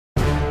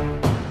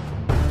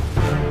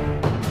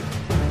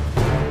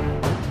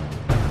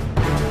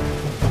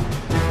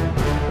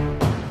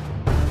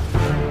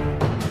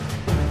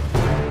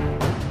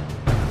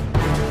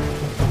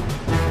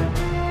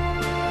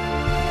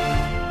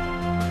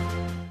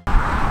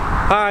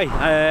Hi,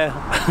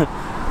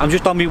 I'm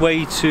just on my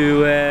way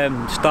to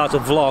start a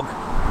vlog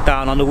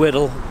down on the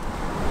Wirral.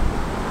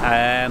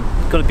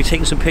 Going to be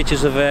taking some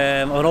pictures of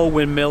an old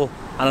windmill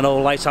and an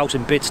old lighthouse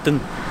in Bidston.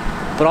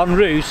 But en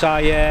route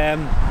I've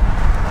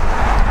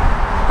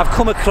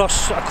come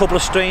across a couple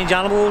of strange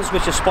animals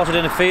which are spotted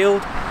in a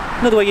field.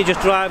 Another way you're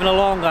just driving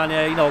along and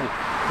you know,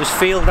 there's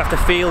field after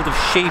field of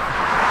sheep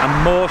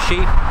and more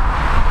sheep.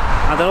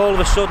 And then all of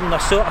a sudden I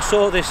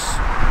saw this,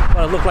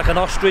 well, it looked like an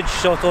ostrich,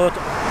 so I thought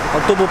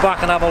I'll double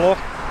back and have a look.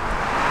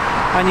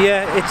 And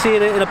yeah, it's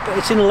here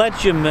it's in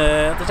Ledgham.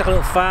 There's like a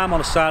little farm on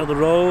the side of the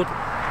road,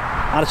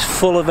 and it's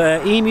full of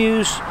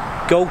emus,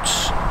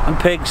 goats and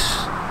pigs.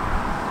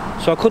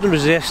 So I couldn't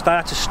resist. I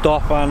had to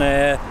stop and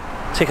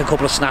take a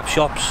couple of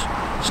snapshots.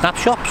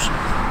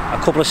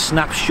 A couple of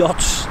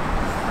snapshots.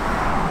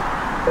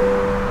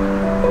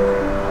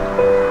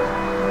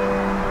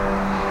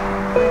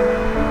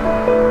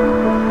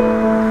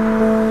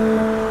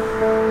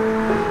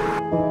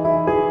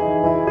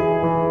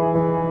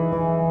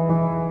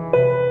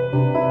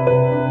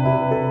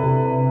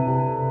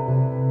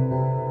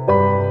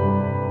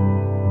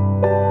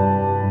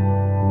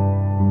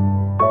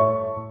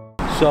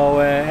 So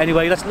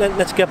anyway,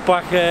 let's get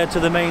back to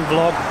the main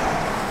vlog.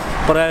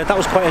 But that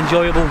was quite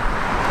enjoyable.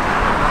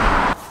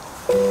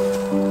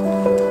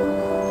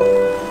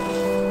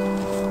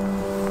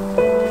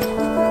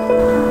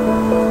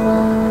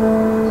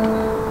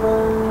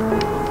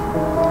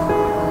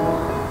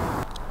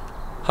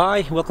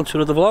 Hi, welcome to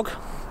another vlog.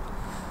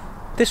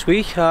 This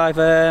week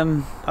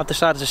I've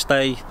decided to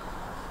stay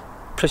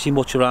pretty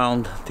much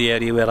around the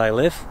area where I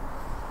live.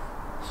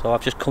 So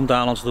I've just come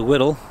down onto the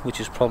Wirral,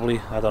 which is probably,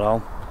 I don't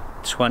know,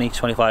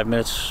 20-25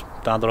 minutes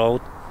down the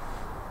road,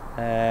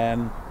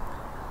 and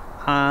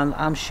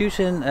I'm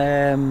shooting.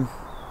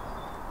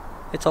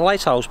 It's a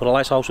lighthouse, but a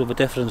lighthouse with a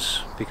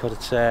difference, because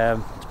it's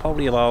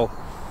probably about,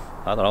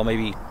 I don't know,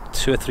 maybe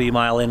 2 or 3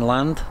 mile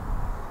inland.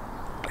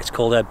 It's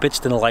called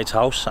Bidston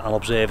Lighthouse and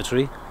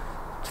Observatory.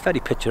 It's very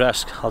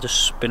picturesque. I'll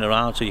just spin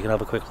around so you can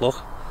have a quick look.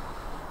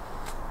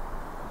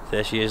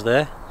 There she is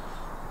there.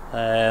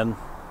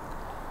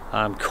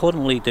 I'm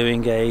currently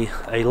doing a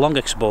long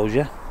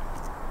exposure.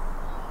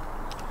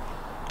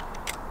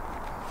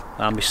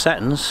 And my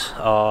settings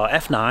are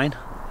f9,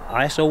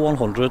 ISO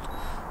 100.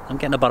 I'm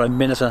getting about 1.5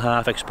 minutes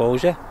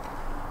exposure.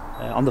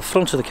 On the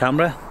front of the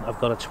camera I've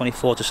got a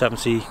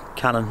 24-70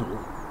 Canon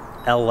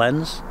L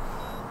lens.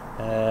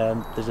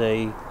 There's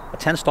a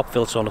 10 stop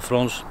filter on the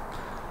front,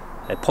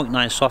 a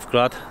 0.9 soft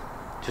grad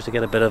just to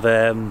get a bit of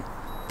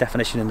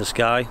definition in the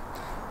sky,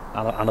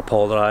 and a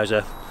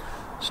polarizer.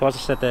 So as I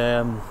said,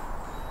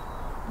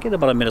 getting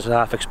about 1.5 minutes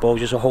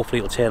exposure, so hopefully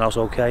it'll turn out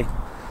okay.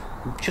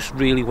 I'm just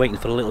really waiting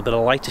for a little bit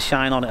of light to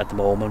shine on it at the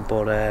moment,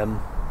 but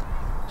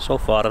so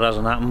far it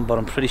hasn't happened, but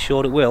I'm pretty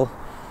sure it will.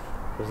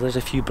 There's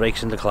a few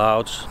breaks in the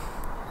clouds,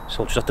 so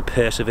I'll just have to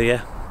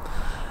persevere.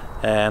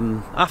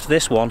 After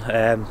this one,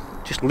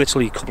 just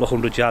literally a couple of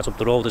 100 yards up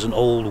the road, there's an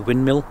old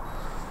windmill,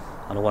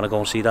 and I want to go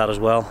and see that as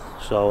well.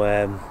 So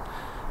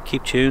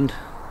keep tuned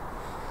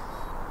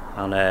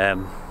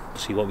and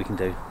see what we can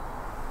do.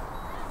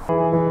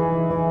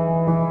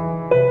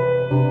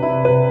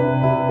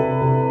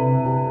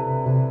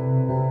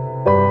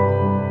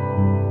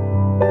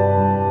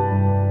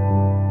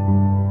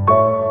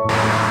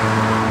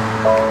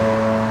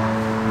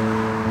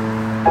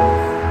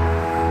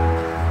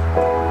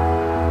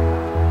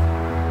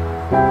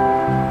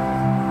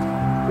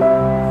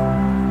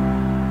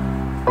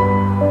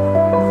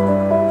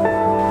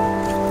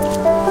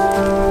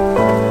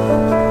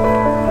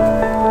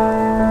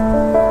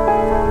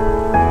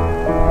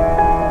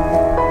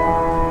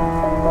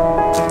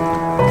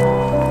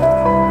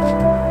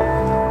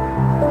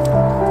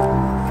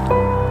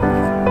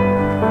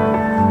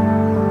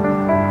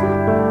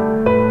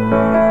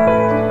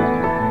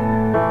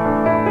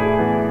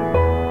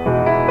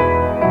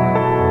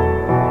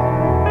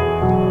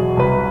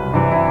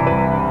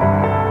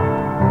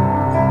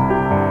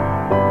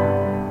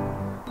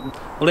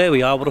 Well, there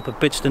we are, we're up at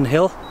Bidston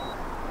Hill,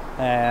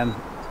 and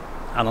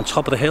on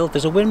top of the hill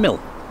there's a windmill,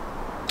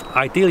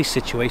 ideally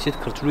situated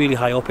because it's really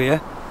high up here,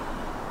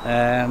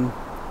 and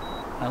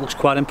it looks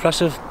quite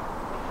impressive.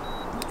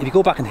 If you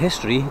go back in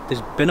history,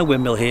 there's been a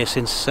windmill here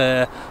since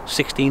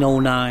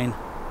 1609.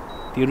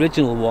 The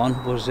original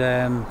one was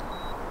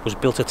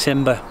built of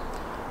timber,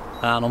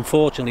 and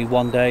unfortunately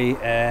one day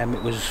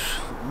it was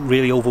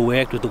really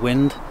overworked with the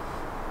wind,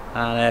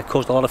 and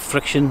caused a lot of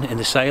friction in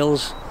the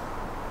sails.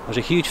 There was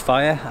a huge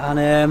fire,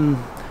 and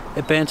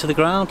it burned to the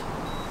ground.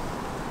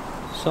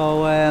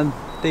 So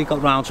they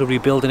got round to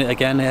rebuilding it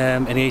again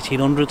in the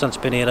 1800s, and it's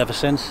been here ever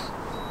since.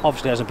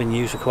 Obviously it hasn't been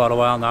used for quite a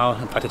while now.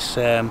 In fact, it's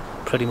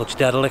pretty much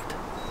derelict,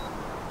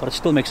 but it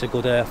still makes a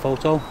good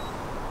photo.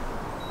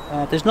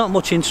 There's not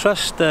much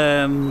interest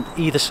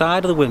either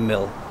side of the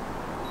windmill,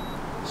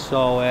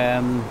 so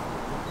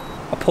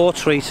a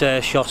portrait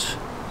shot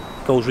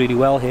goes really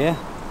well here.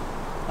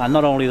 And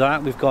not only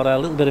that, we've got a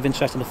little bit of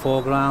interest in the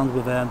foreground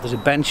with there's a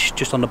bench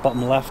just on the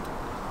bottom left,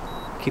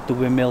 keep the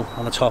windmill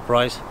on the top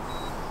right.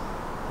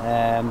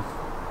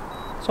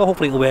 so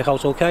hopefully it'll work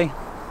out okay.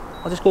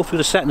 I'll just go through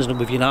the settings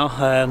with you now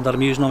that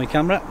I'm using on my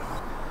camera.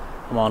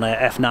 I'm on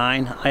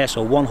f9,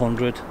 ISO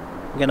 100,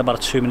 I'm getting about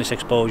a 2 minutes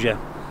exposure.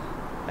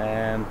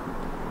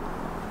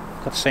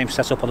 Got the same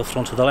setup on the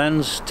front of the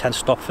lens, 10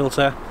 stop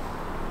filter,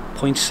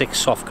 0.6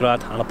 soft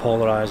grad and a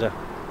polarizer.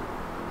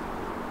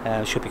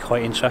 It should be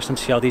quite interesting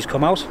to see how these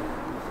come out.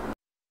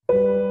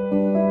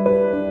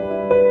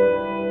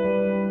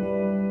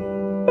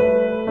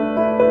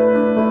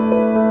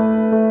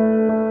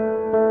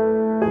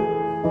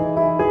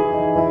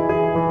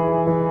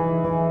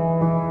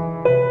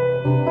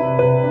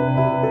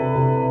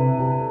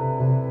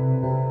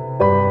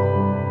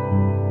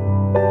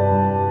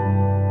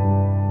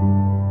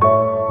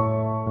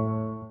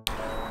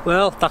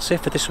 Well, that's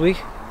it for this week.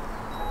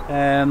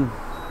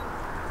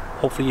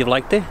 Hopefully you've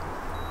liked it,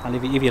 and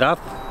if you have,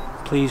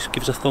 please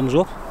give us a thumbs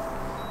up.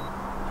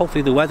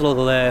 Hopefully the weather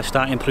will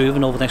start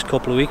improving over the next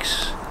couple of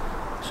weeks,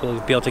 so we'll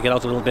be able to get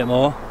out a little bit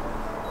more.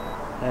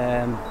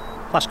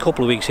 Last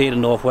couple of weeks here in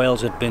North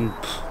Wales have been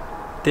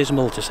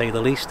dismal to say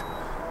the least.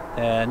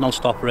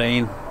 Non-stop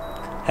rain,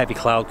 heavy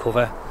cloud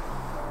cover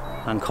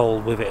and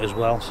cold with it as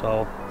well,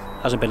 so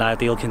hasn't been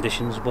ideal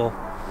conditions, but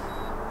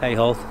hey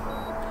ho,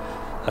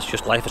 that's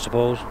just life I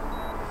suppose.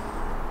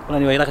 Well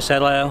anyway, like I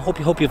said, I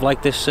hope you've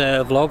liked this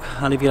vlog,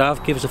 and if you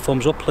have, give us a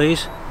thumbs up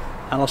please,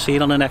 and I'll see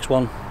you on the next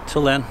one.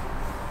 Till then,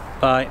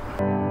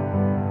 bye.